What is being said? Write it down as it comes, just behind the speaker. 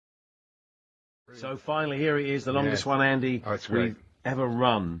So finally, here it is, the longest one, Andy, we've ever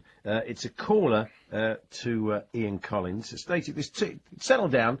run. It's a caller to Ian Collins. Stated this. Settle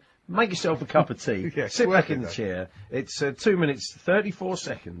down, make yourself a cup of tea, sit back in the chair. It's 2 minutes 34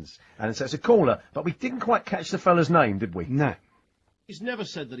 seconds, and so it's a caller. But we didn't quite catch the fella's name, did we? No. He's never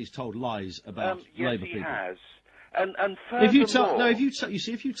said that he's told lies about Labour people. Yes, he has. And furthermore, if you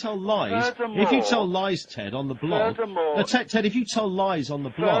tell lies, Ted, on the blog, Ted, if you tell lies on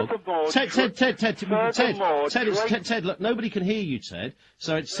the blog, Ted, look, nobody can hear you, Ted.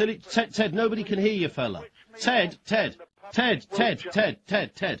 So it's silly, Ted, nobody can hear you, fella. Ted,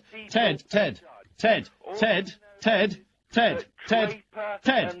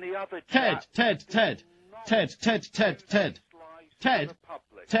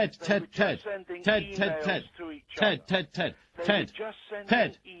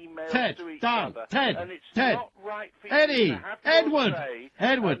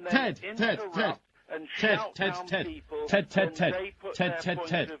 Edward, Ted.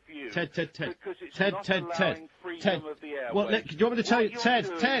 Well, do you want me to tell you, Ted,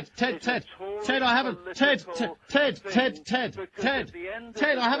 I haven't, Ted,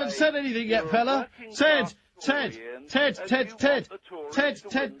 I haven't said anything yet, fella. Ted,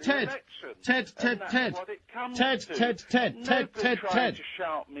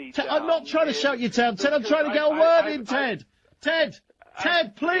 I'm not trying to shout you down, Ted. I'm trying to get a word in, Ted.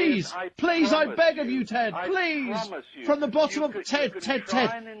 Ted, please, I beg of you, Ted, please, from the bottom of Ted,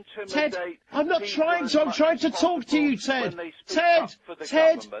 I'm not trying to, I'm trying to talk to you, Ted, Ted,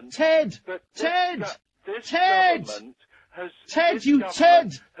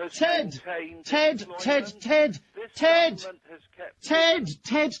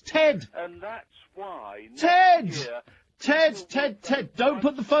 and that's why Ted, don't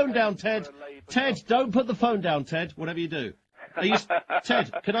put the phone down, Ted. Ted, don't put the phone down, Ted, whatever you do.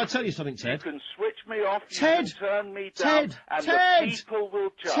 Ted, can I tell you something, Ted? You can switch me off, you Ted, can turn me down, and the people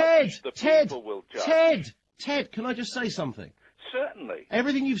will judge. Ted, can I just say something? Certainly.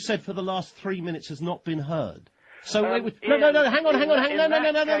 Everything you've said for the last 3 minutes has not been heard. So Ian, hang on,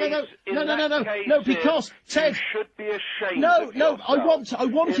 no, because Ted, you should be ashamed no, of yourself. I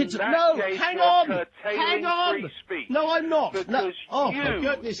want it to, no, hang on, no, I'm not, because for you,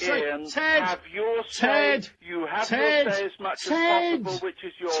 goodness Ian, sake, Ted, have your say, you have your say as much as possible, which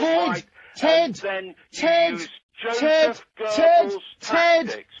is your right, and then you use Joseph Goebbels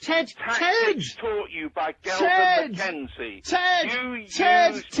tactics taught you by Galvin Mackenzie. You use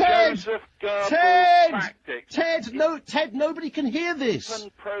Joseph Goebbels tactics. Ted, nobody can hear this.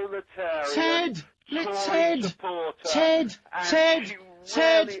 Proletarian,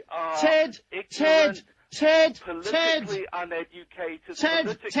 politically uneducated,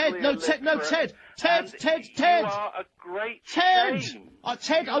 politically illiterate, you are a great shame.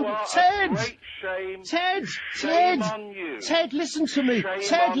 Ted, Great shame. Shame on you. Ted, listen to me. Shame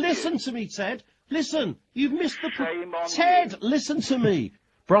Ted, on listen you. to me, Ted. Listen, you've missed the Shame on Ted, you. listen to me.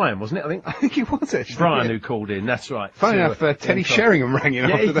 Brian, wasn't it? I think it was actually. Brian who called in, that's right. Funny enough, Teddy Sheringham rang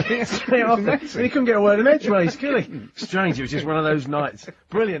in after that. He couldn't get a word in edgeways, could he? Strange, it was just one of those nights.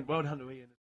 Brilliant, well done to Ian.